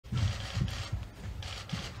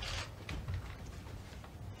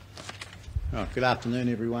Right, good afternoon,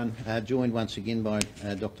 everyone. Joined once again by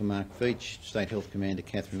Dr. Mark Veitch, State Health Commander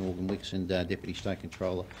Catherine Organ-Wicks and Deputy State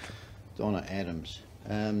Controller Donna Adams.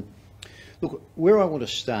 Look, where I want to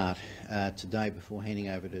start today before handing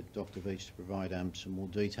over to Dr. Veitch to provide some more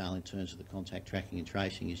detail in terms of the contact tracking and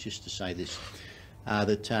tracing is just to say this,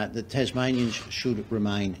 that Tasmanians should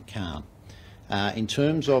remain calm. In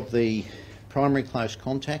terms of the primary close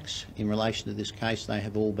contacts in relation to this case, they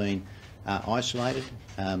have all been isolated.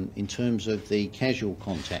 In terms of the casual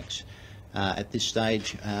contacts, at this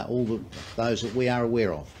stage, all those that we are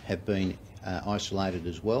aware of have been isolated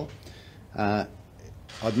as well.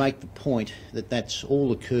 I'd make the point that that's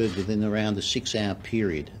all occurred within around a 6-hour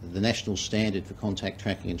period. The national standard for contact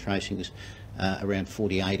tracking and tracing is around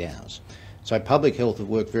 48 hours. So public health have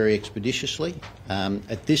worked very expeditiously.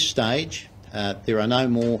 At this stage, there are no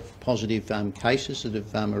more positive cases that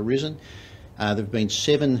have arisen. There have been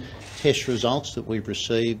 7 test results that we've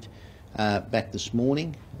received back this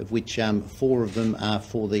morning, of which 4 of them are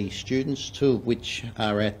for the students, 2 of which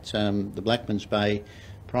are at the Blackmans Bay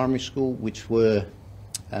Primary School, which were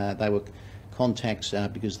they were contacts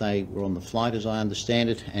because they were on the flight, as I understand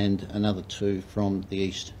it, and another 2 from the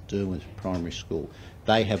East Derwent Primary School.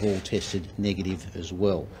 They have all tested negative as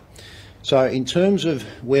well. So in terms of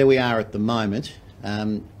where we are at the moment,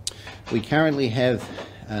 we currently have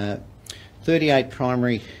 38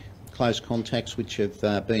 primary close contacts which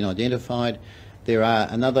have been identified. There are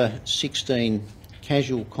another 16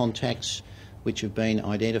 casual contacts which have been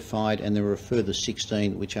identified, and there are a further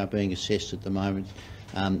 16 which are being assessed at the moment.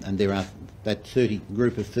 And there are that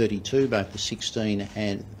group of 32, both the 16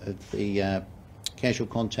 and the casual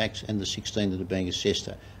contacts and the 16 that are being assessed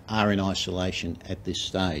are in isolation at this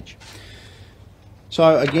stage.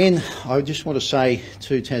 So again, I just want to say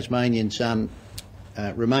to Tasmanians,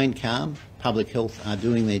 remain calm. Public health are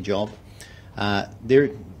doing their job. There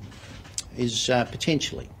is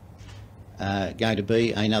potentially going to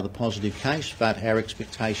be another positive case, but our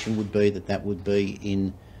expectation would be that that would be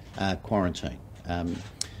in quarantine,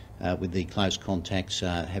 with the close contacts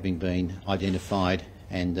having been identified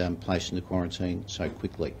and placed into quarantine so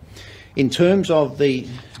quickly. In terms of the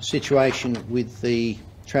situation with the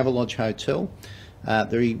Travelodge Hotel,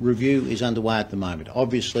 the review is underway at the moment.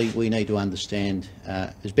 Obviously, we need to understand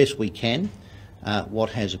as best we can what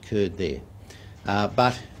has occurred there.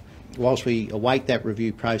 But whilst we await that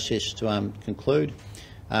review process to conclude,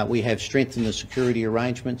 we have strengthened the security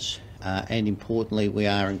arrangements and importantly, we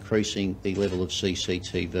are increasing the level of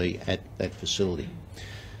CCTV at that facility.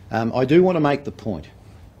 I do want to make the point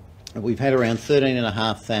that we've had around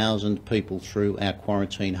 13,500 people through our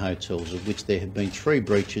quarantine hotels, of which there have been 3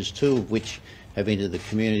 breaches, 2 of which have entered the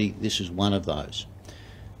community. This is one of those.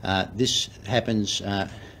 This happens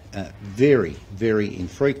very, very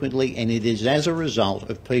infrequently, and it is as a result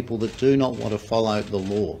of people that do not want to follow the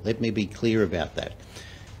law. Let me be clear about that.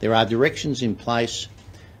 There are directions in place.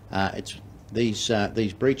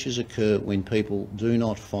 These breaches occur when people do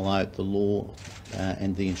not follow the law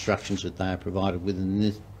and the instructions that they are provided with.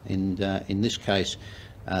 In this case,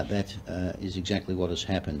 that is exactly what has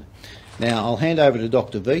happened. Now, I'll hand over to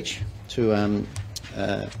Dr. Veitch to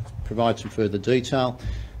provide some further detail.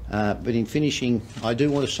 But in finishing, I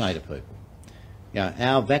do want to say to people,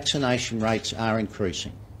 our vaccination rates are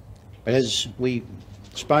increasing. But as we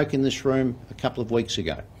spoke in this room a couple of weeks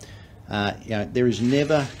ago, there is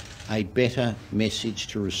never a better message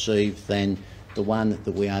to receive than the one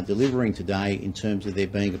that we are delivering today in terms of there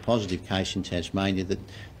being a positive case in Tasmania. That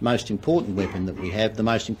the most important weapon that we have, the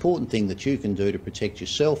most important thing that you can do to protect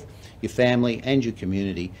yourself, your family and your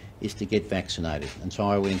community is to get vaccinated. And so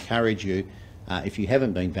I would encourage you, if you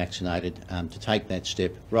haven't been vaccinated, to take that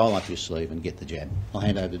step, roll up your sleeve and get the jab. I'll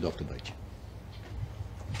hand over to Dr. Veitch.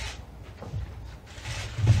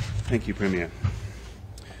 Thank you, Premier.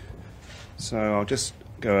 So I'll just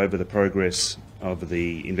go over the progress of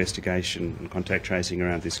the investigation and contact tracing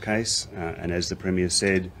around this case. And as the Premier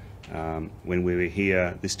said, when we were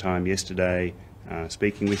here this time yesterday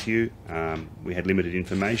speaking with you, we had limited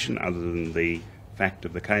information other than the fact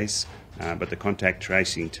of the case, but the contact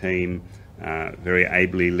tracing team, very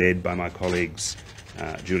ably led by my colleagues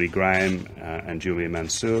Julie Graham and Julia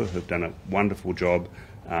Mansour, have done a wonderful job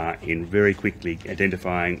in very quickly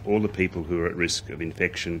identifying all the people who are at risk of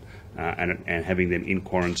infection and having them in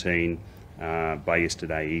quarantine by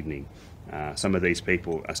yesterday evening. Some of these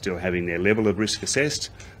people are still having their level of risk assessed,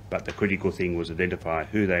 but the critical thing was identify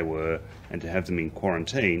who they were and to have them in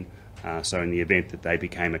quarantine, so in the event that they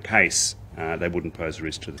became a case, they wouldn't pose a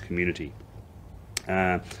risk to the community.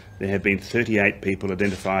 there have been 38 people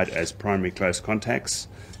identified as primary close contacts.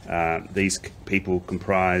 These people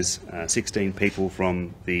comprise 16 people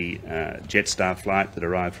from the Jetstar flight that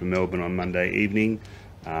arrived from Melbourne on Monday evening,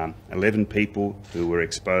 11 people who were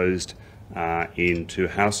exposed in 2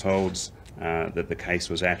 households that the case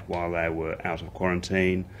was at while they were out of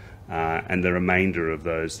quarantine, and the remainder of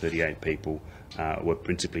those 38 people were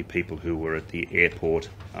principally people who were at the airport,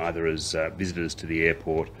 either as visitors to the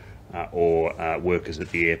airport or workers at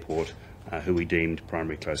the airport who we deemed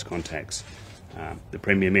primary close contacts. The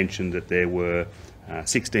Premier mentioned that there were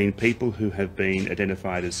 16 people who have been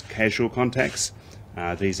identified as casual contacts.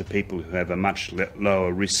 These are people who have a much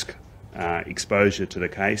lower risk exposure to the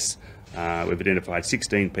case. We've identified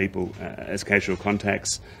 16 people as casual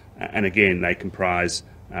contacts, and again they comprise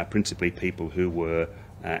principally people who were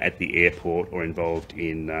at the airport or involved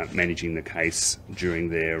in managing the case during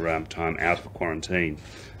their time out of quarantine.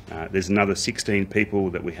 There's another 16 people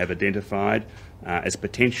that we have identified as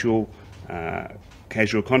potential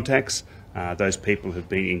casual contacts. Those people have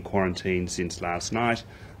been in quarantine since last night,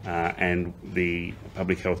 and the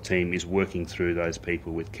public health team is working through those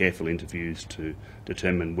people with careful interviews to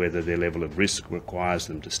determine whether their level of risk requires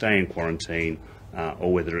them to stay in quarantine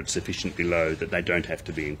or whether it's sufficiently low that they don't have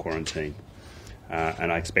to be in quarantine.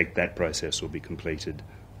 And I expect that process will be completed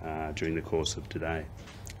during the course of today.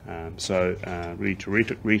 Really to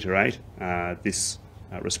reiterate, this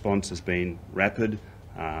response has been rapid.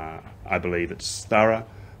 I believe it's thorough,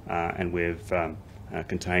 and we've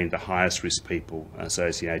contained the highest risk people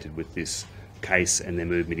associated with this case and their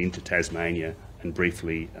movement into Tasmania and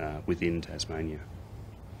briefly within Tasmania.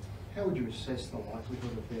 How would you assess the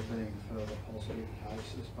likelihood of there being further positive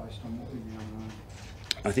cases based on what we now know?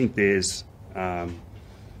 I think there's a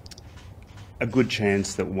good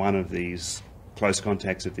chance that one of these close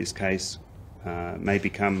contacts of this case may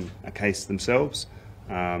become a case themselves.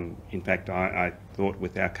 In fact, I thought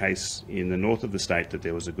with our case in the north of the state that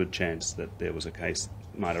there was a good chance that there was a case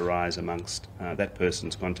that might arise amongst that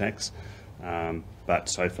person's contacts, but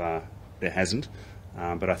so far there hasn't.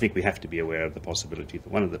 But I think we have to be aware of the possibility that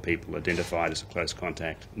one of the people identified as a close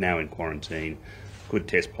contact, now in quarantine, could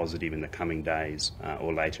test positive in the coming days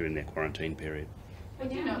or later in their quarantine period. We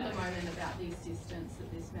do know at the moment about the assistance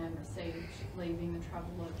that this man received leaving the travel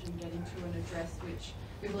lodge and getting to an address which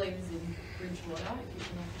we believe is in Bridgewater. If you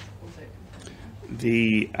can also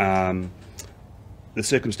confirm that. The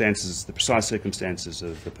circumstances, the precise circumstances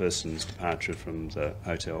of the person's departure from the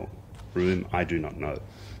hotel room, I do not know.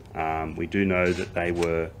 We do know that they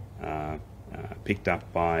were picked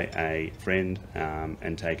up by a friend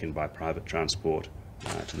and taken by private transport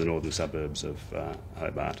to the northern suburbs of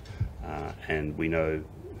Hobart, and we know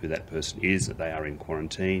who that person is, that they are in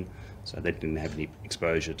quarantine, so they didn't have any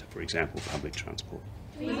exposure to, for example, public transport.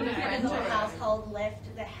 Were you friends or household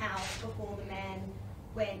left the house before the man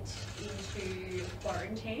went into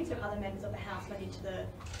quarantine? So other members of the house went into the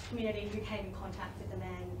community who came in contact with the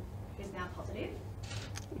man who's now positive?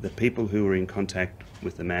 The people who were in contact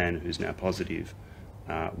with the man who's now positive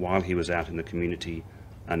while he was out in the community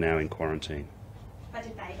are now in quarantine. But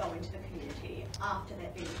did they go into the community after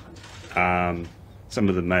they'd been in contact? Some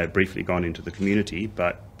of them may have briefly gone into the community,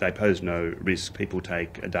 but they pose no risk. People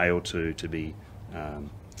take a day or two to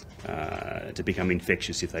become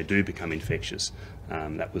infectious if they do become infectious.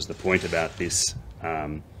 That was the point about this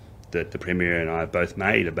that the Premier and I have both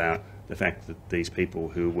made about the fact that these people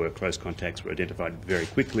who were close contacts were identified very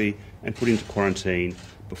quickly and put into quarantine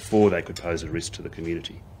before they could pose a risk to the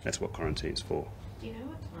community. That's what quarantine's for. Do you know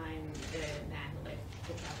what time the man left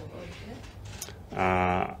the travel lodge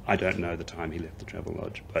yet? I don't know the time he left the travel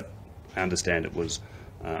lodge, but I understand it was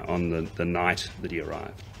on the night that he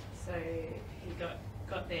arrived. So he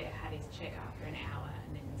got there, had his check after an hour,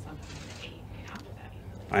 and then sometime in the evening after that he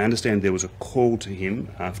released. I understand there was a call to him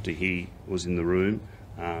after he was in the room,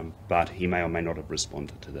 but he may or may not have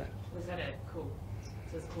responded to that. Was that a call?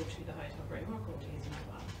 So it was a call to the hotel room or a call to his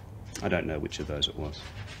mobile? I don't know which of those it was.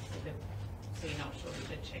 So you're not sure that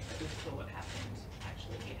the check that we thought happened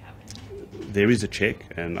actually did happen? There is a check,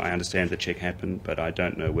 and I understand the check happened, but I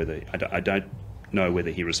don't know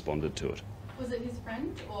whether he responded to it. Was it his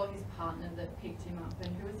friend or his partner that picked him up,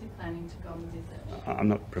 and who was he planning to go and visit? I'm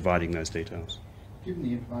not providing those details. Given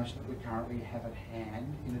the information that we currently have at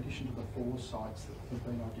hand, in addition to the 4 sites that have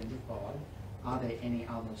been identified, are there any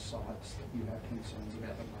other sites that you have concerns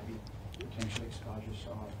about that may be potentially exposure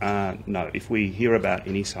sites? No. If we hear about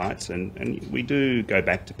any sites, and we do go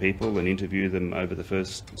back to people and interview them over the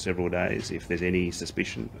first several days if there's any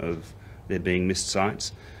suspicion of there being missed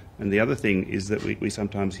sites. And the other thing is that we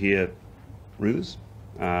sometimes hear rumours,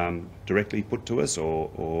 directly put to us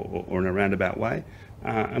or in a roundabout way,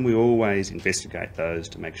 and we always investigate those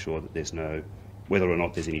to make sure that there's whether or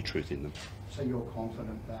not there's any truth in them. So you're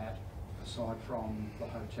confident that, aside from the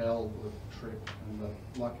hotel, the trip and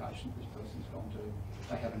the location this person's gone to,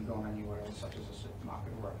 they haven't gone anywhere else, such as a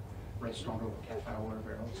supermarket or a restaurant or a cafe or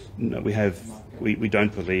wherever else? No, we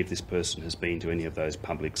don't believe this person has been to any of those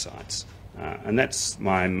public sites, and that's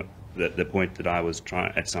the point that I was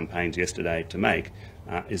trying at some pains yesterday to make,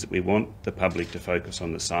 is that we want the public to focus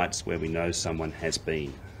on the sites where we know someone has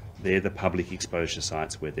been. They're the public exposure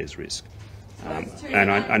sites where there's risk.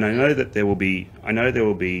 And I know that there will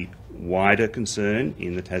be wider concern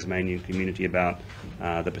in the Tasmanian community about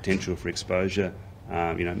the potential for exposure.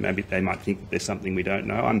 Maybe they might think that there's something we don't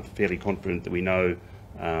know. I'm fairly confident that we know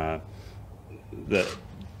the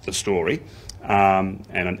story, and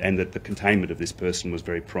that the containment of this person was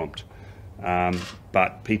very prompt.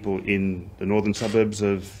 But people in the northern suburbs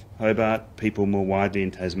of Hobart, people more widely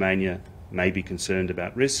in Tasmania, may be concerned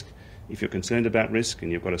about risk. If you're concerned about risk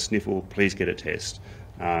and you've got a sniffle, please get a test.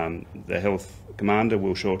 The health commander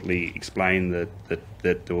will shortly explain that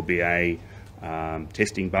there will be a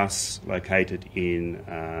testing bus located in,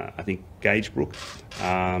 I think, Gagebrook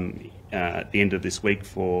at the end of this week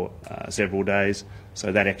for several days.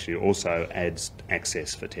 So that actually also adds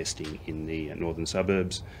access for testing in the northern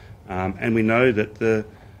suburbs. And we know that the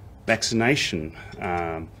vaccination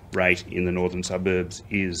rate in the northern suburbs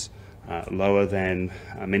is lower than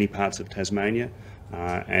many parts of Tasmania,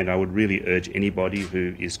 and I would really urge anybody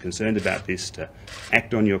who is concerned about this to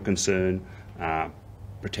act on your concern,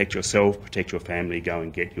 protect yourself, protect your family, go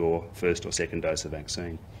and get your first or second dose of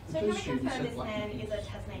vaccine. So can we confirm this man is a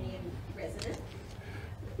Tasmanian resident?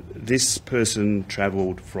 This person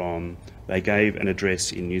travelled from, they gave an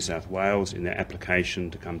address in New South Wales in their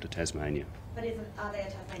application to come to Tasmania. But are they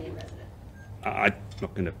a Tasmanian resident? I'm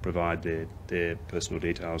not going to provide their personal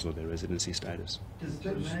details or their residency status. Does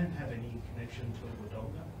the man have any connection to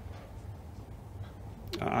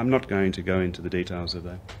Wodonga? I'm not going to go into the details of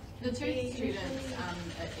that. The two students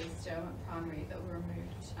at East Derwent Primary that were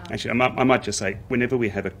removed. Actually, I might just say, whenever we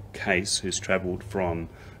have a case who's travelled from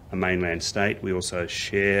a mainland state, we also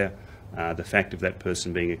share the fact of that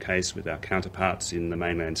person being a case with our counterparts in the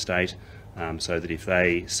mainland state, so that if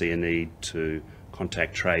they see a need to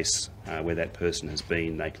contact trace where that person has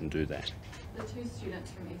been, they can do that. The two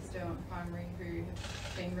students from East Derwent Primary who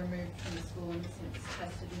have been removed from the school and since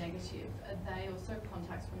tested negative, are they also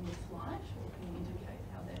contacts from the flight, or can you indicate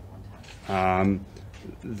how they're contacts?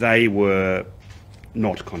 They were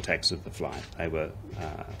not contacts of the flight. They were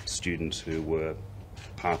students who were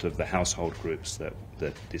part of the household groups that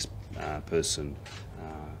this person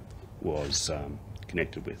was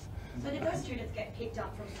connected with. So did those students get picked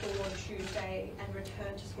up from school on Tuesday and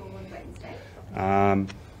returned to school on Wednesday?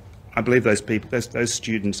 I believe those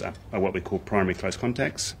students are what we call primary close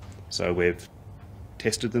contacts. So we've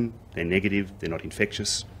tested them, they're negative, they're not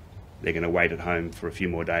infectious. They're going to wait at home for a few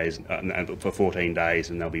more days, for 14 days,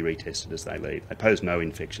 and they'll be retested as they leave. They pose no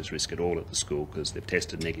infectious risk at all at the school because they've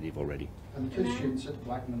tested negative already. And the two students at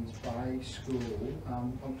Blackman's Bay School,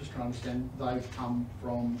 I'm just trying to understand, they've come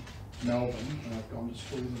from Melbourne and they've gone to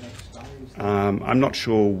school the next day? I'm not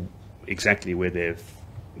sure exactly where they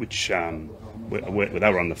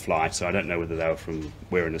were on the flight, so I don't know whether they were from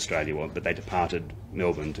where in Australia, but they departed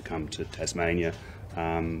Melbourne to come to Tasmania.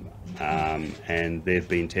 And they've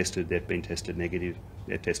been tested negative.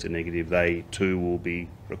 They're tested negative. They too will be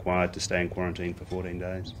required to stay in quarantine for 14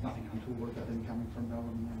 days. There's nothing untoward about them coming from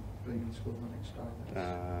Melbourne and being in school the next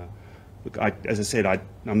day? Look, as I said,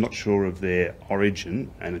 I'm not sure of their origin,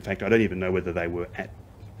 and in fact I don't even know whether they were at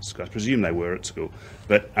school. I presume they were at school.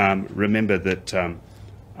 But remember that,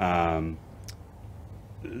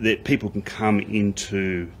 that people can come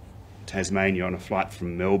into Tasmania on a flight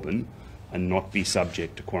from Melbourne and not be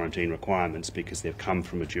subject to quarantine requirements because they've come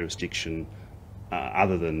from a jurisdiction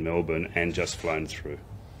other than Melbourne and just flown through.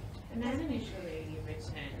 And as initially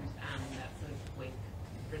returned that sort of weak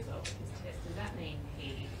result of his test, does that mean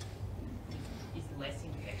he is less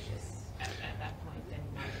infectious at that point than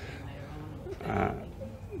he might have been later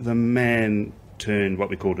on? The man returned what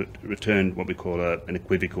we call an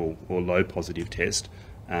equivocal or low positive test,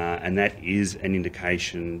 and that is an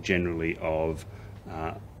indication generally of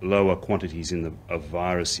lower quantities of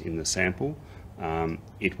virus in the sample.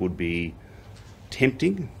 It would be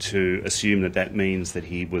tempting to assume that means that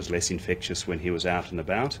he was less infectious when he was out and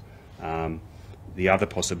about. The other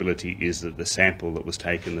possibility is that the sample that was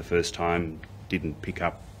taken the first time didn't pick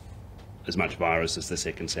up as much virus as the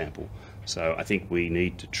second sample. So I think we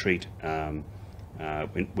need to treat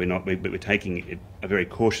We're taking a very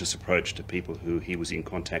cautious approach to people who he was in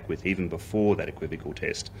contact with even before that equivocal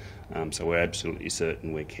test. So we're absolutely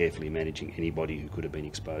certain we're carefully managing anybody who could have been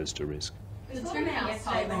exposed to risk. The two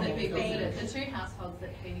households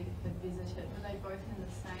that he visited, had visited, were they both in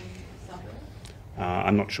the same suburb?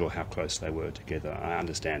 I'm not sure how close they were together. I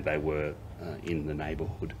understand they were in the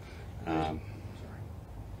neighbourhood.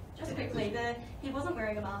 Just quickly, he wasn't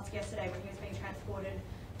wearing a mask yesterday when he was being transported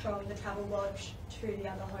from the travel lodge to the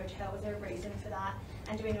other hotel. Was there a reason for that?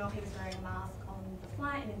 And do we know if he was wearing a mask on the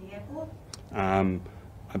flight and in the airport?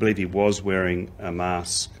 I believe he was wearing a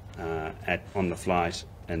mask on the flight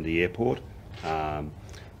and the airport.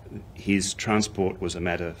 His transport was a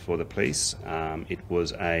matter for the police.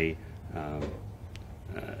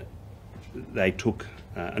 They took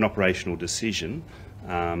an operational decision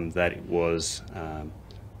that it was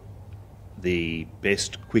the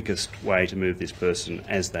best, quickest way to move this person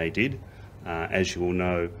as they did. As you all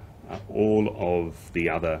know, all of the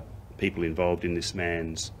other people involved in this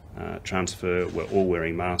man's transfer were all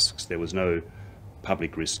wearing masks. There was no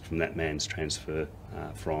public risk from that man's transfer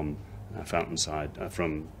from Fountainside,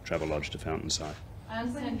 from Travelodge to Fountainside. I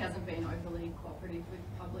understand he hasn't been overly cooperative with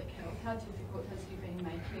public health. How difficult has he been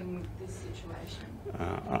making this situation?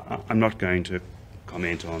 I'm not going to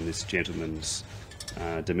comment on this gentleman's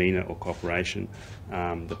demeanour or cooperation.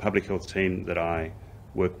 The public health team that I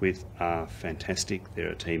work with are fantastic. They're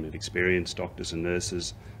a team of experienced doctors and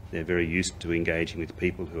nurses. They're very used to engaging with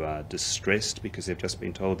people who are distressed because they've just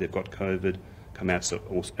been told they've got COVID, come out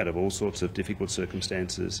of all sorts of difficult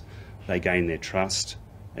circumstances. They gain their trust.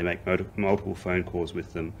 They make multiple phone calls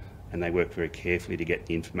with them, and they work very carefully to get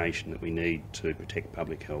the information that we need to protect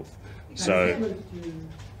public health. So,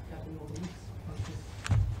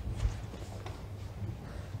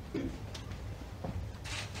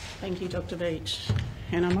 thank you, Dr. Beach.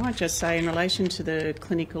 And I might just say, in relation to the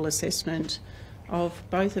clinical assessment of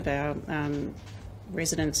both of our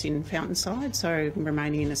residents in Fountainside, so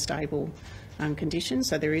remaining in a stable condition,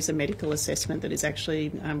 so there is a medical assessment that is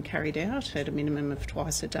actually carried out at a minimum of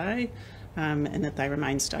twice a day, and that they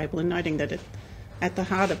remain stable. And noting that at the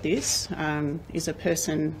heart of this is a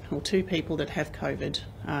person or two people that have COVID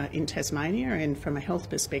in Tasmania, and from a health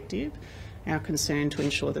perspective, our concern to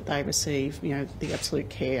ensure that they receive, the absolute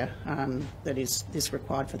care that is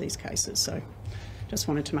required for these cases. So, just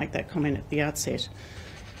wanted to make that comment at the outset.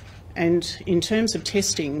 And in terms of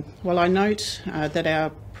testing, while I note that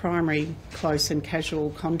our primary close and casual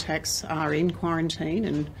contacts are in quarantine,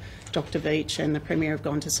 and Dr. Veach and the Premier have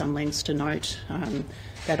gone to some lengths to note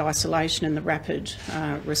that isolation and the rapid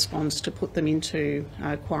response to put them into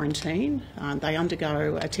quarantine. They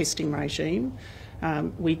undergo a testing regime.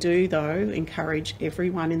 We do, though, encourage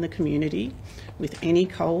everyone in the community with any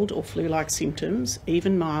cold or flu-like symptoms,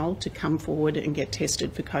 even mild, to come forward and get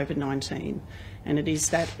tested for COVID-19. And it is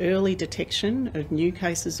that early detection of new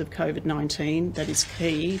cases of COVID-19 that is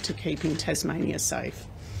key to keeping Tasmania safe.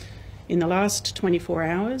 In the last 24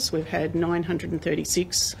 hours, we've had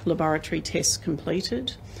 936 laboratory tests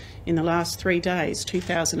completed. In the last 3 days,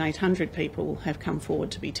 2,800 people have come forward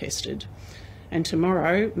to be tested. And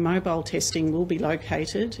tomorrow, mobile testing will be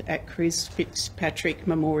located at Chris Fitzpatrick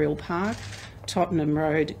Memorial Park, Tottenham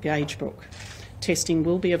Road, Gagebrook. Testing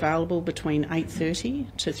will be available between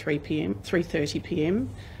 8:30 to 3:30 p.m.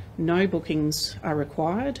 No bookings are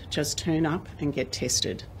required, just turn up and get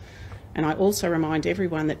tested. And I also remind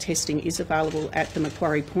everyone that testing is available at the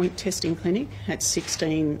Macquarie Point Testing Clinic at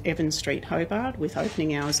 16 Evans Street, Hobart, with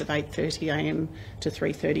opening hours of 8:30 a.m. to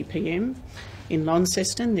 3:30 p.m. In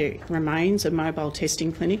Launceston, there remains a mobile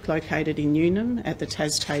testing clinic located in Newnham at the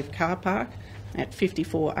TasTAFE car park at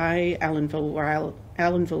 54A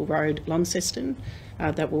Allenville Road, Launceston,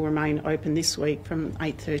 that will remain open this week from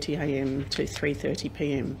 8:30 a.m. to 3:30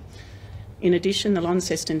 p.m. In addition, the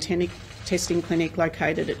Launceston Testing Clinic,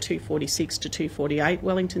 located at 246 to 248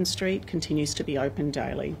 Wellington Street, continues to be open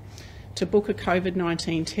daily. To book a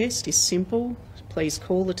COVID-19 test is simple. Please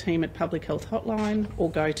call the team at Public Health Hotline or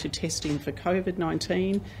go to Testing for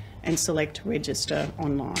COVID-19 and select Register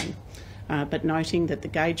online. But noting that the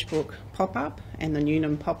Gagebrook pop-up and the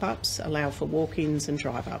Newnham pop-ups allow for walk-ins and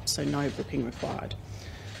drive-ups, so no booking required.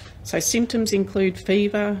 So symptoms include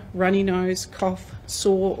fever, runny nose, cough,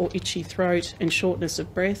 sore or itchy throat and shortness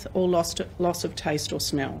of breath, or loss of taste or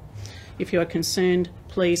smell. If you are concerned,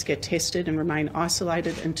 please get tested and remain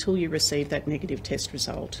isolated until you receive that negative test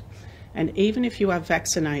result. And even if you are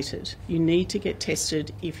vaccinated, you need to get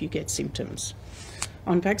tested if you get symptoms.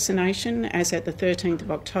 On vaccination, as at the 13th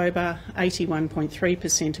of October,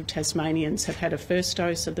 81.3% of Tasmanians have had a first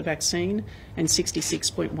dose of the vaccine and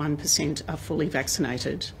 66.1% are fully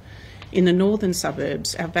vaccinated. In the northern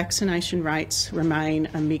suburbs, our vaccination rates remain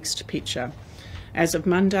a mixed picture. As of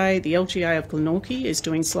Monday, the LGA of Glenorchy is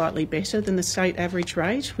doing slightly better than the state average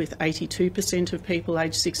rate, with 82% of people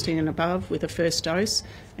aged 16 and above with a first dose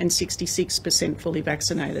and 66% fully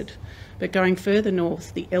vaccinated. But going further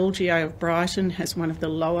north, the LGA of Brighton has one of the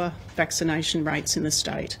lower vaccination rates in the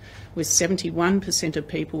state, with 71% of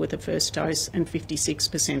people with a first dose and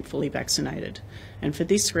 56% fully vaccinated. And for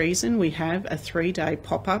this reason, we have a 3-day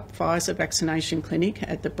pop-up Pfizer vaccination clinic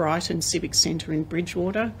at the Brighton Civic Centre in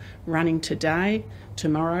Bridgewater, running today,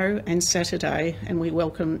 tomorrow and Saturday, and we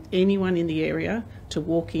welcome anyone in the area to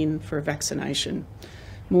walk in for a vaccination.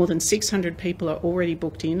 More than 600 people are already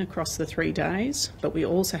booked in across the 3 days, but we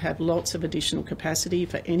also have lots of additional capacity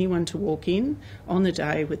for anyone to walk in on the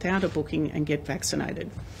day without a booking and get vaccinated.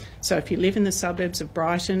 So if you live in the suburbs of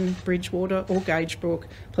Brighton, Bridgewater or Gagebrook,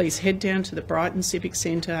 please head down to the Brighton Civic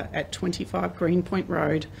Centre at 25 Greenpoint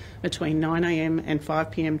Road between 9 a.m. and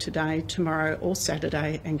 5 p.m. today, tomorrow or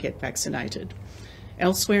Saturday and get vaccinated.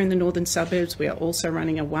 Elsewhere in the northern suburbs, we are also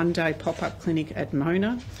running a 1-day pop-up clinic at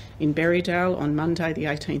Mona in Berrydale on Monday the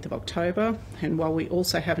 18th of October, and while we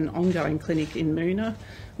also have an ongoing clinic in Moona,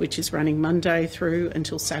 which is running Monday through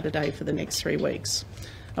until Saturday for the next 3 weeks.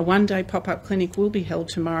 A 1-day pop-up clinic will be held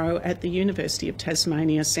tomorrow at the University of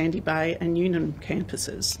Tasmania, Sandy Bay and Newnham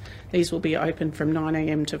campuses. These will be open from 9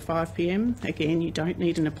 a.m. to 5 p.m. Again, you don't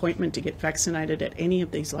need an appointment to get vaccinated at any of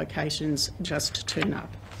these locations, just turn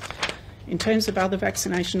up. In terms of other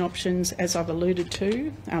vaccination options, as I've alluded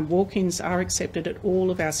to, walk-ins are accepted at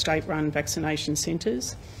all of our state-run vaccination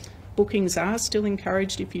centres. Bookings are still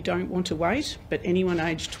encouraged if you don't want to wait, but anyone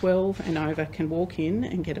aged 12 and over can walk in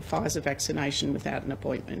and get a Pfizer vaccination without an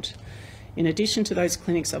appointment. In addition to those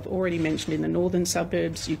clinics I've already mentioned in the northern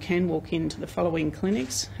suburbs, you can walk into the following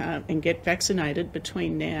clinics and get vaccinated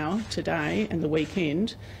between now, today and the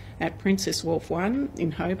weekend at Princess Wharf 1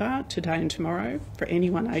 in Hobart today and tomorrow for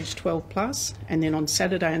anyone aged 12 plus, and then on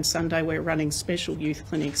Saturday and Sunday we're running special youth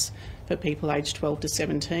clinics for people aged 12 to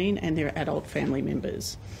 17 and their adult family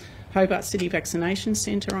members. Hobart City Vaccination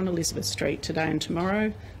Centre on Elizabeth Street today and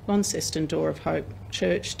tomorrow, Launceston Door of Hope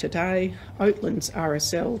Church today, Oatlands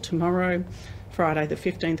RSL tomorrow, Friday the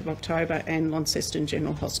 15th of October, and Launceston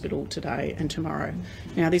General Hospital today and tomorrow.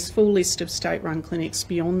 Now, this full list of state-run clinics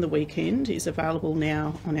beyond the weekend is available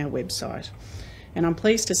now on our website. And I'm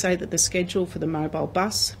pleased to say that the schedule for the mobile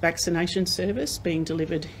bus vaccination service being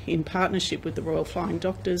delivered in partnership with the Royal Flying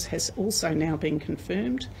Doctors has also now been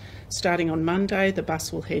confirmed. Starting on Monday, the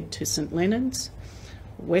bus will head to St Leonard's,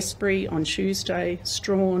 Westbury on Tuesday,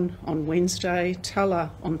 Strawn on Wednesday,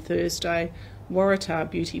 Tulla on Thursday, Waratah,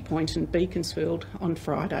 Beauty Point and Beaconsfield on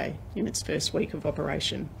Friday in its first week of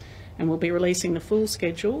operation. And we'll be releasing the full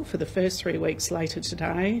schedule for the first 3 weeks later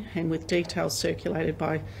today, and with details circulated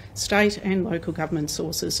by state and local government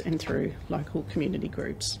sources and through local community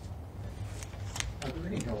groups. Are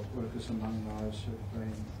there any health workers among those who have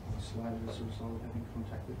been isolated as a result of having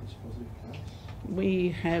contact with this positive case? We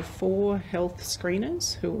have 4 health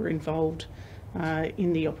screeners who were involved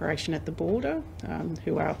in the operation at the border,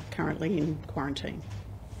 who are currently in quarantine.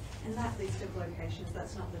 And that list of locations,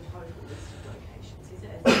 that's not the total list of locations, is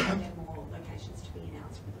it? Are there more locations to be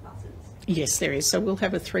announced with the buses? Yes, there is. So we'll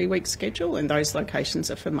have a 3-week schedule, and those locations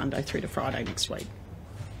are for Monday through to Friday next week.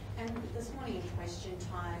 And this morning in question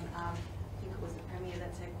time, I think it was the Premier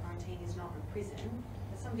that said quarantine is not a prison.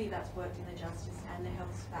 As somebody that's worked in the justice and the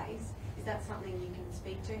health space, is that something you can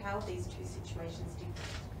speak to? How are these two situations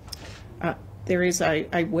different? There is a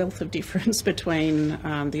wealth of difference between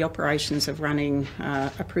the operations of running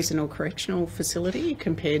a prison or correctional facility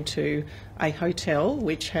compared to a hotel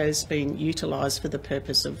which has been utilised for the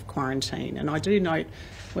purpose of quarantine. And I do note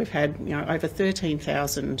we've had over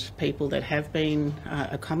 13,000 people that have been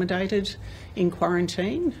accommodated in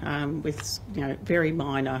quarantine with very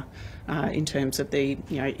minor in terms of the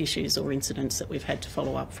issues or incidents that we've had to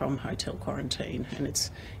follow up from hotel quarantine. And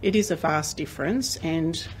it is a vast difference,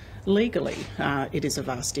 and legally, it is a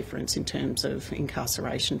vast difference in terms of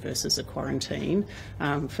incarceration versus a quarantine.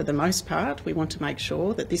 For the most part, we want to make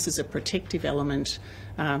sure that this is a protective element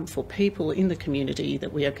for people in the community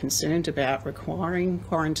that we are concerned about requiring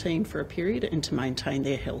quarantine for a period and to maintain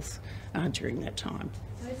their health during that time.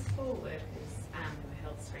 Those 4 workers who were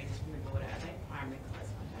health screeners from the border, are they primary close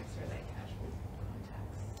contacts or are they casual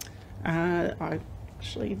contacts? I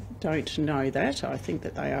actually don't know that. I think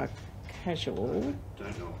that they are casual.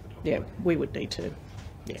 Don't know off the top of Yeah, my head. we would need to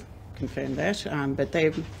confirm that, but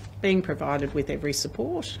they're being provided with every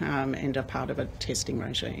support and are part of a testing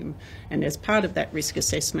regime. And as part of that risk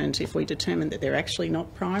assessment, if we determine that they're actually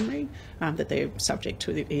not primary, that they're subject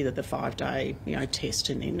to either the 5-day test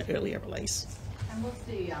and then earlier release. And what's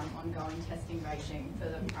the ongoing testing regime for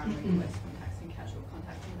the primary close contacts and casual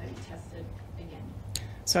contacts? Will they be tested again?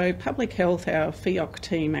 So Public Health, our FIOC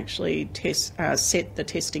team actually set the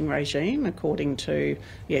testing regime according to,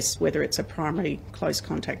 yes, whether it's a primary close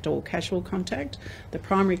contact or casual contact. The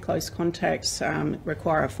primary close contacts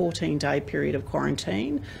require a 14-day period of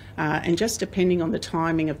quarantine, and just depending on the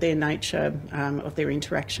timing of their nature of their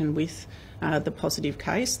interaction with the positive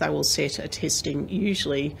case, they will set a testing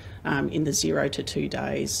usually in the 0 to 2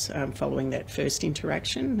 days following that first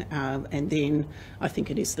interaction, and then I think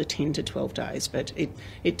it is the 10 to 12 days. But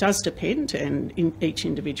it does depend, and each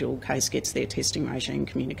individual case gets their testing regime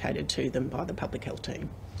communicated to them by the public health team.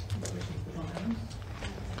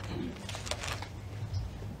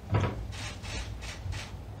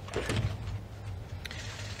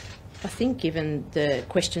 I think given the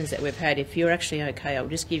questions that we've had, if you're actually okay, I'll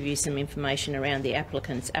just give you some information around the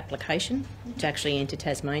applicant's application to actually enter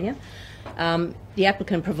Tasmania. The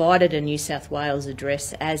applicant provided a New South Wales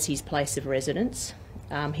address as his place of residence.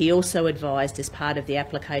 He also advised as part of the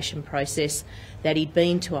application process that he'd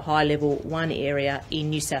been to a high level 1 area in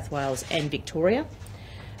New South Wales and Victoria.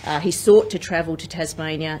 He sought to travel to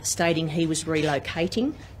Tasmania, stating he was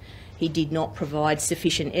relocating. He did not provide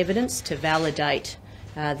sufficient evidence to validate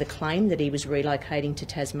the claim that he was relocating to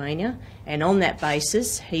Tasmania, and on that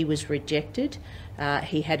basis he was rejected.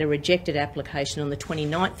 He had a rejected application on the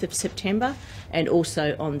 29th of September and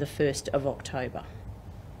also on the 1st of October.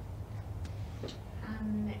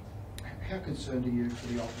 How concerned are you for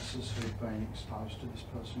the officers who've been exposed to this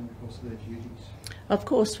person in the course of their duties? Of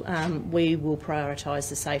course, we will prioritise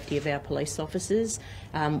the safety of our police officers.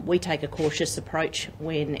 We take a cautious approach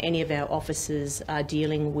when any of our officers are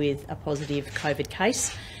dealing with a positive COVID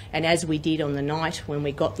case. And as we did on the night when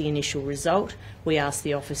we got the initial result, we asked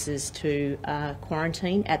the officers to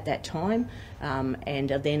quarantine at that time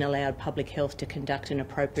and are then allowed public health to conduct an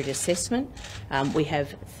appropriate assessment. We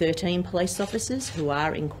have 13 police officers who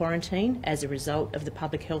are in quarantine as a result of the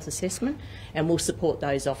public health assessment, and we'll support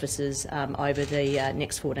those officers over the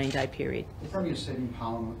next 14-day period. The Premier said in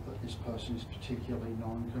Parliament that this person is particularly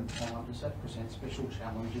non-compliant. Does that present special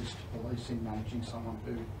challenges to police in managing someone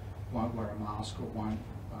who won't wear a mask or won't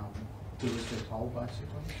do as they're told, basically?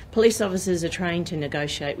 Police officers are trained to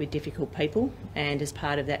negotiate with difficult people, and as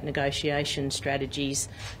part of that negotiation strategies,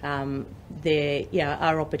 there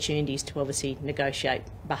are opportunities to obviously negotiate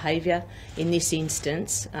behaviour. In this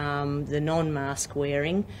instance, the non-mask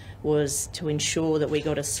wearing was to ensure that we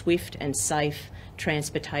got a swift and safe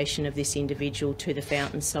transportation of this individual to the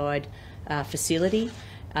Fountainside facility,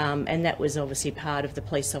 and that was obviously part of the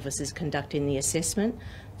police officers conducting the assessment.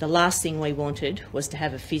 The last thing we wanted was to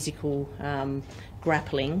have a physical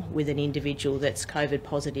grappling with an individual that's COVID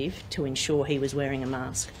positive to ensure he was wearing a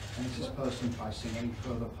mask. And is this person facing any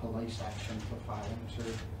further police action for failing to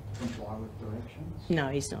comply with directions? No,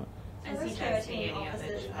 he's not. And those 13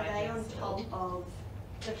 officers, are they on top of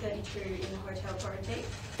the 32 in hotel quarantine?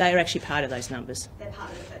 They are actually part of those numbers. They're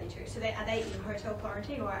part of the 32. So are they in hotel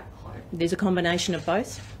quarantine or at home? There's a combination of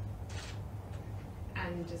both.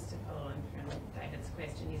 And just to follow on from David's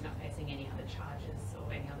question, he's not facing any other charges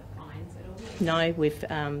or any other fines at all? No, with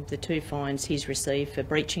the 2 fines he's received for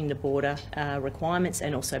breaching the border requirements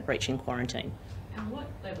and also breaching quarantine. And what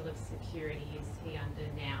level of security is he under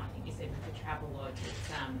now? I think you said with the travel lodge, it's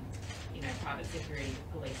private security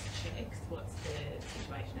police checks. What's the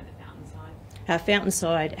situation at the Fountainside?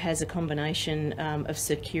 Fountainside has a combination of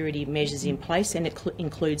security measures in place, and it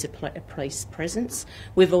includes a police presence.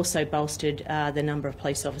 We've also bolstered the number of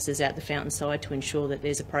police officers out the Fountainside to ensure that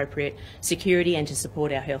there's appropriate security and to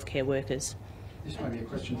support our healthcare workers. This may be a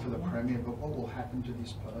question for the Premier, but what will happen to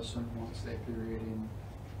this person once their period in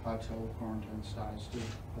hotel quarantine stays? Do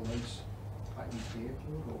police take them care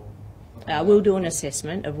for it, or? We'll do an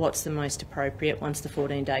assessment of what's the most appropriate once the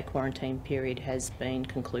 14-day quarantine period has been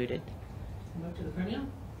concluded. Back to the Premier.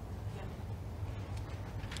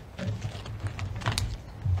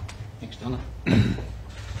 Thanks, Donna. We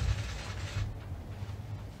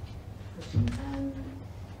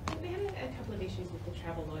had a couple of issues with the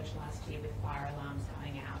travel lodge last year with fire alarms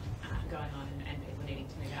going on and people needing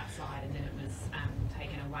to move outside, and then it was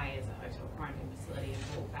taken away as a hotel quarantine facility and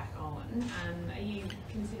brought back on. Are you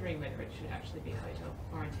considering whether it should actually be hotel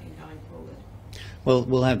quarantine going forward? Well,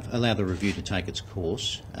 we'll allow the review to take its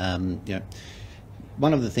course.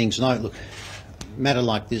 One of the things, and look, a matter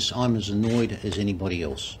like this, I'm as annoyed as anybody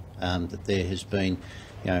else. that there has been,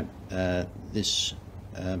 this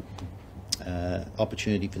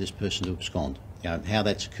opportunity for this person to abscond. How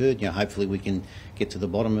that's occurred, hopefully we can get to the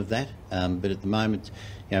bottom of that. But at the moment,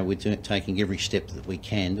 we're taking every step that we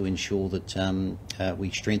can to ensure that we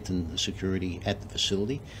strengthen the security at the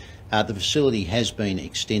facility. The facility has been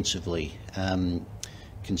extensively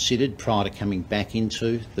considered prior to coming back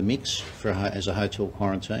into the mix as a hotel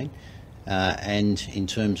quarantine. And in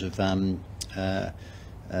terms of the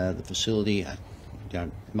facility,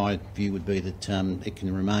 my view would be that it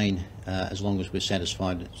can remain as long as we're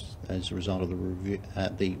satisfied as a result of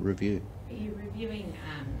the review. Are you reviewing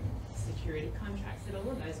security contracts at all,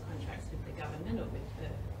 or those contracts with the government or with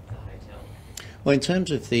the hotel? Well, in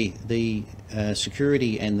terms of the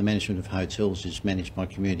security and the management of hotels is managed by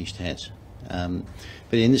Communities TAS.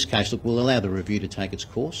 But in this case, look, we'll allow the review to take its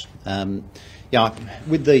course.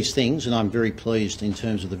 With these things, and I'm very pleased in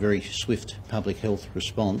terms of the very swift public health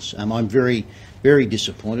response, I'm very, very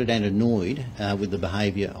disappointed and annoyed with the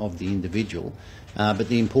behaviour of the individual. But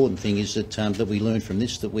the important thing is that that we learn from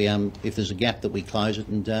this, that we, if there's a gap, that we close it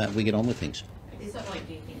and we get on with things. At some point,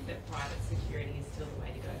 do you think that private security is still the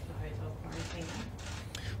way to go for hotel quarantine?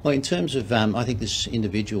 Well, in terms of, I think this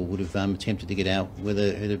individual would have attempted to get out, whether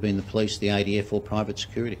it had been the police, the ADF or private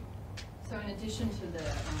security. So in addition to the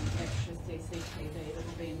extra CCTV that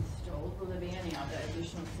will be installed, will there be any other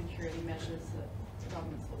additional security measures that the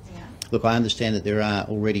government's looking at? Look, I understand that there are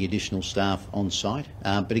already additional staff on site,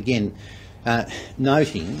 but again,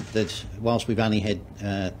 noting that whilst we've only had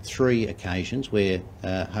 3 occasions where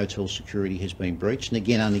hotel security has been breached, and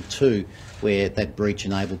again only 2 where that breach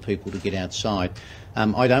enabled people to get outside,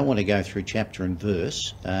 I don't want to go through chapter and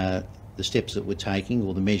verse the steps that we're taking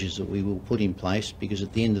or the measures that we will put in place, because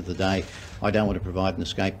at the end of the day I don't want to provide an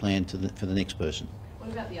escape plan for the next person. What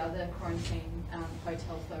about the other quarantine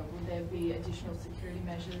hotels though? Will there be additional security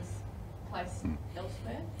measures placed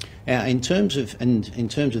elsewhere? In terms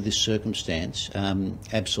of this circumstance,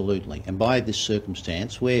 absolutely. And by this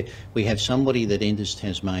circumstance, where we have somebody that enters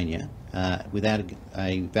Tasmania without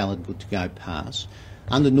a valid good to go pass,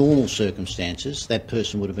 under normal circumstances, that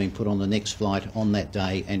person would have been put on the next flight on that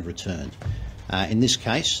day and returned. In this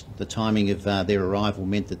case, the timing of their arrival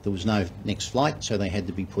meant that there was no next flight, so they had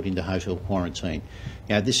to be put into hotel quarantine.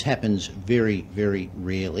 Now, this happens very, very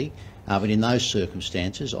rarely. But in those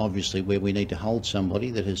circumstances, obviously where we need to hold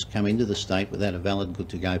somebody that has come into the state without a valid good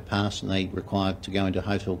to go pass and they require to go into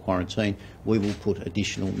hotel quarantine, we will put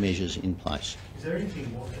additional measures in place. Is there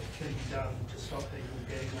anything more that can be done to stop people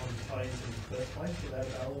getting on planes in the first place without a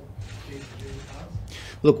valid GTG pass?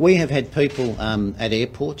 Look, we have had people at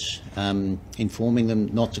airports informing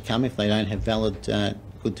them not to come if they don't have valid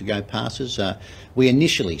good to go passes. We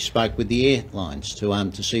initially spoke with the airlines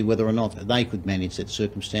to see whether or not they could manage that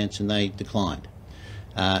circumstance, and they declined.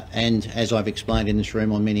 And as I've explained in this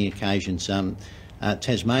room on many occasions,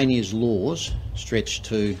 Tasmania's laws stretch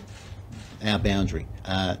to our boundary.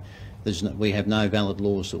 We have no valid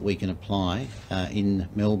laws that we can apply in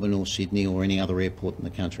Melbourne or Sydney or any other airport in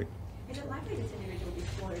the country. Is it likely this individual will be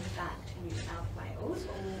flown back to New South Wales,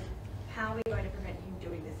 or how are we going to prevent him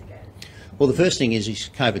doing this again? Well, the first thing is he's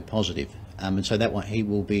COVID positive, and so that way he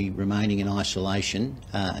will be remaining in isolation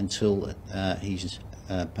until he's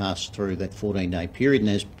passed through that 14-day period and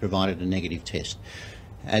has provided a negative test.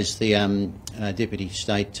 As the Deputy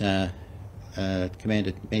State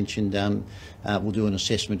Commander mentioned, we'll do an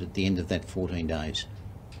assessment at the end of that 14 days.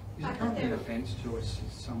 Is it currently an offence to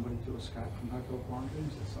assist somebody to escape from hotel quarantine?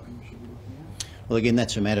 Is that something we should be looking at? Well, again,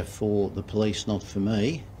 that's a matter for the police, not for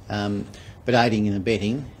me. But aiding and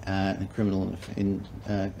abetting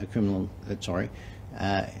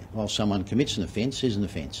while someone commits an offence is an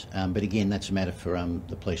offence. But again, that's a matter for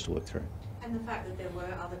the police to work through. And the fact that there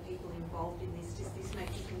were other people involved in this, does this make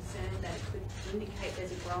you concerned that it could indicate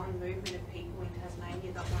there's a growing movement of people in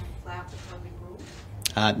Tasmania that want to flout the public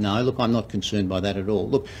rules? No, look, I'm not concerned by that at all.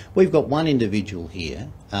 Look, we've got one individual here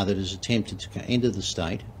that has attempted to enter the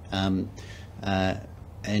state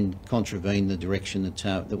and contravene the direction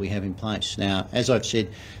that we have in place. Now, as I've said,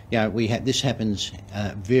 this happens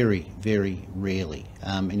very, very rarely,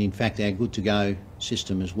 and in fact our good to go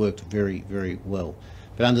system has worked very, very well.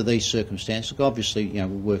 But under these circumstances, obviously, we're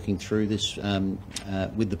working through this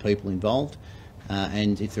with the people involved,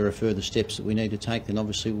 and if there are further steps that we need to take, then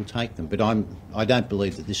obviously we'll take them. But I don't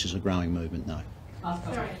believe that this is a growing movement, no. Sorry, I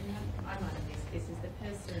might have missed this.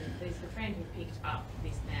 Is the friend who picked up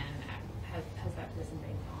this man, has that person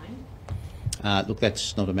been fined? Look,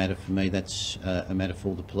 that's not a matter for me. That's a matter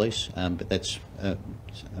for the police, but that's a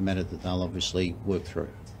matter that they'll obviously work through.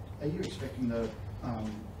 Are you expecting the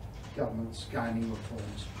government's gaming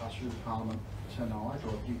reforms pass through Parliament tonight,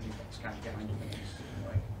 or do you think that's going to go into the next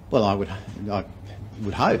week? Well, I would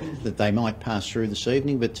hope that they might pass through this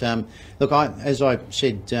evening. But look, as I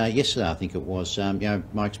said yesterday, I think it was,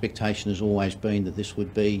 my expectation has always been that this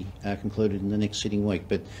would be concluded in the next sitting week.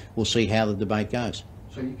 But we'll see how the debate goes.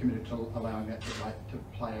 So you're committed to allowing that debate to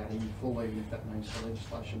play out in full, even if that means the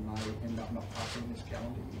legislation may end up not passing this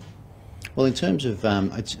calendar year? Well, in terms of,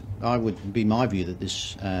 I would be my view that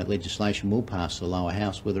this legislation will pass the lower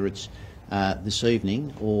house, whether it's this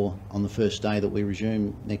evening or on the first day that we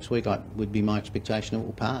resume next week. Would be my expectation it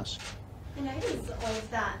will pass. The neighbours of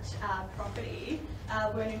that property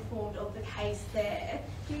weren't informed of the case there.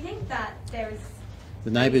 Do you think that there is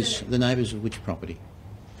the neighbours of which property?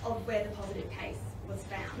 Of where the positive case was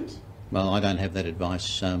found? Well, I don't have that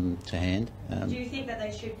advice to hand. Do you think that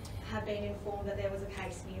they should have been informed that there was a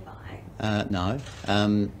case nearby? No.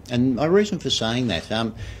 And my reason for saying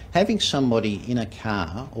that, having somebody in a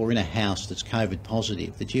car or in a house that's COVID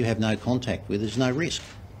positive that you have no contact with is no risk.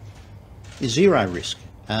 Is zero risk.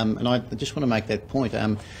 And I just want to make that point.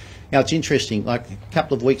 Now, it's interesting, like a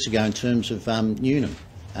couple of weeks ago in terms of Newnham,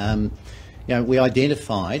 we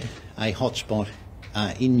identified a hotspot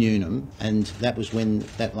in Newnham, and that was when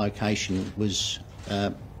that location was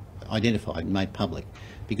identified and made public,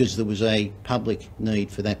 because there was a public need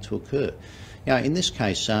for that to occur. In this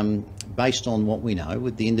case, based on what we know,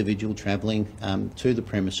 with the individual travelling to the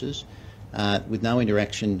premises, with no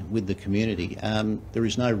interaction with the community, there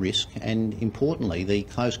is no risk, and importantly, the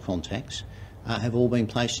close contacts have all been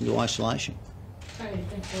placed into isolation. Sorry,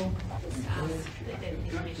 thank you.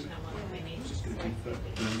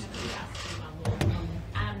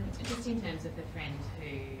 Just in terms of the friend who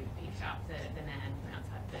picked up the man from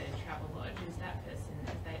outside the travel lodge, is that person,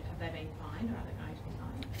 have they been fined, or are they going to be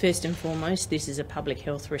fined? First and foremost, this is a public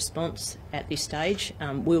health response at this stage.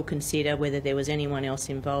 We'll consider whether there was anyone else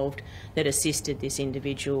involved that assisted this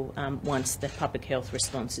individual once the public health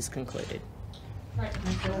response is concluded. Right,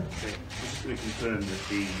 thank you. I'm just going to confirm that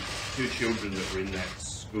the two children that were in that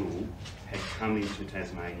school had come into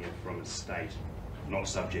Tasmania from a state not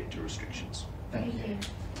subject to restrictions. Thank you.